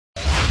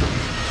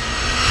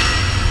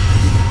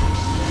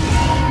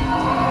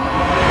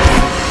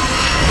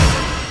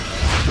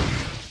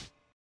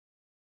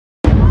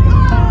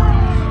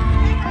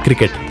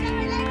Cricket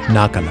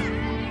నా కళ.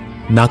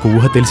 నాకు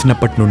ఊహ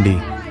తెలిసినప్పటి నుండి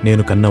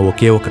నేను కన్న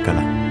ఒకే ఒక కళ.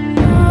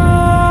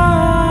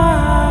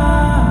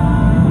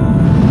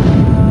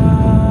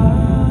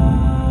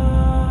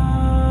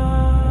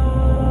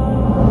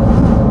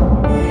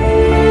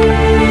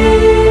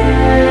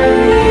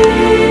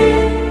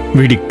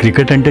 వీడి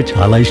క్రికెట్ అంటే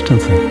చాలా ఇష్టం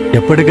సార్.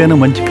 ఎప్పటికైనా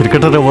మంచి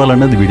క్రికెటర్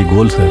అవ్వాలన్నది వీడి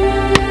గోల్ సార్.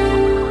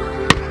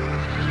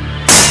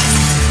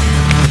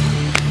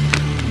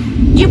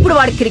 ఇప్పుడు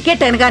వాడు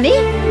క్రికెట్ అనగాని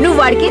నువ్వు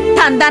వాడికి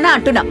తందానా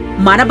అంటున్నావు.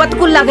 మన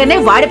బతుకుల్లాగానే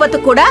వాడి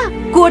బతుకు కూడా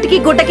కూటికి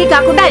గుడ్డకి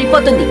కాకుండా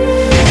అయిపోతుంది.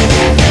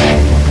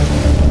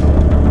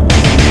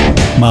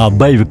 మా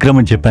అబ్బాయి విక్రమ్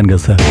అని చెప్పాను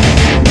కదా సార్.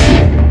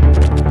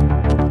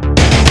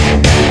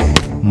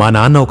 మా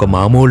నాన్న ఒక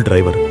మామూలు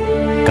డ్రైవర్,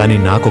 కానీ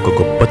నాకొక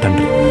గొప్ప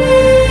తండ్రి.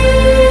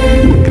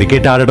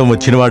 క్రికెట్ ఆడటం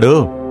వచ్చినవాడు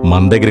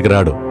మన దగ్గరికి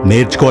రాడు,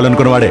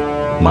 నేర్చుకోవాలనుకున్నవాడే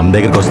మన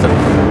దగ్గరికి వస్తాడు.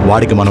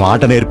 వాడికి మనం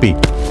ఆట నేర్పి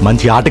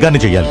మంచి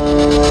ఆటగాన్ని చెయ్యాలి.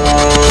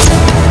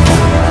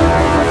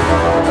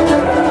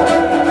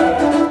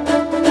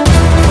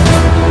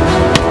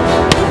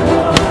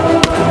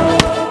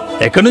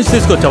 ఎక్కడి నుంచి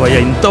తీసుకొచ్చావయ్యా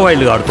ఇంత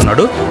వైల్డ్గా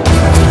ఆడుతున్నాడు?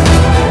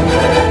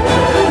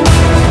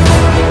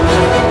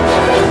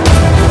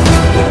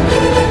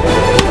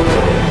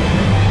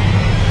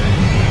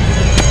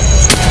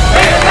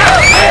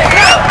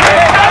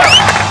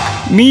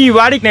 మీ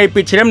వాడికి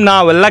నేర్పించడం నా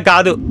వల్ల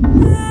కాదు.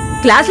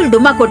 క్లాసులు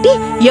డుమ్మా కొట్టి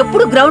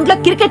ఎప్పుడు గ్రౌండ్ లో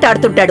క్రికెట్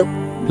ఆడుతుంటాడు.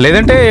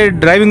 లేదంటే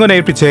డ్రైవింగ్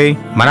నేర్పించేయి,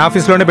 మన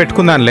ఆఫీస్లోనే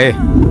పెట్టుకుందాంలే.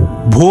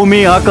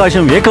 భూమి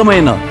ఆకాశం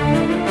ఏకమైన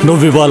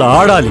నువ్వు ఇవాళ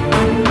ఆడాలి,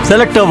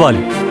 సెలెక్ట్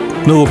అవ్వాలి.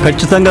 నువ్వు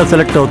ఖచ్చితంగా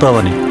సెలెక్ట్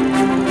అవుతావని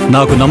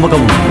నాకు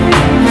నమ్మకం ఉంది.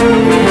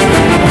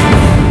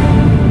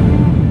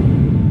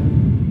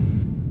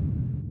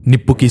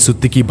 నిప్పుకి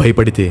సుత్తికి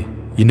భయపడితే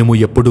ఇనుము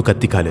ఎప్పుడూ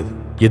కత్తి కాలేదు.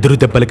 ఎదురు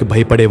దెబ్బలకి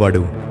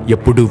భయపడేవాడు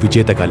ఎప్పుడూ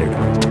విజేత కాలేడు.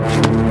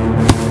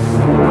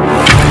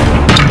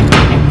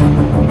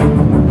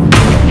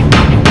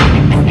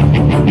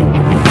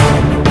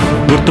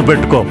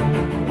 గుర్తుపెట్టుకో,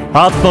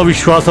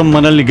 ఆత్మవిశ్వాసం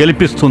మనల్ని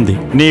గెలిపిస్తుంది.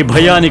 నీ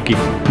భయానికి,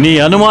 నీ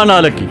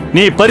అనుమానాలకి,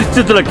 నీ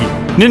పరిస్థితులకి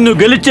నిన్ను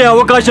గెలిచే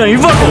అవకాశం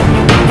ఇవ్వకు.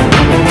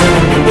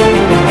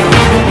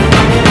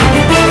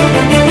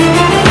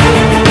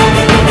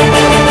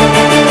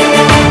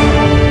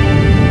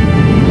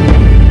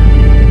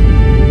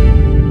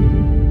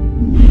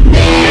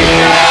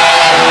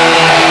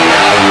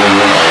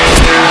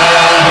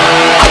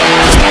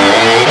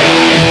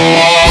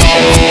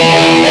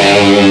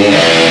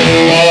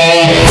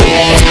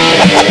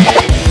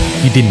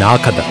 ఇది నా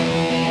కథ.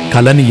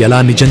 కళని ఎలా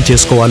నిజం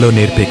చేసుకోవాలో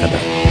నేర్పే కథ.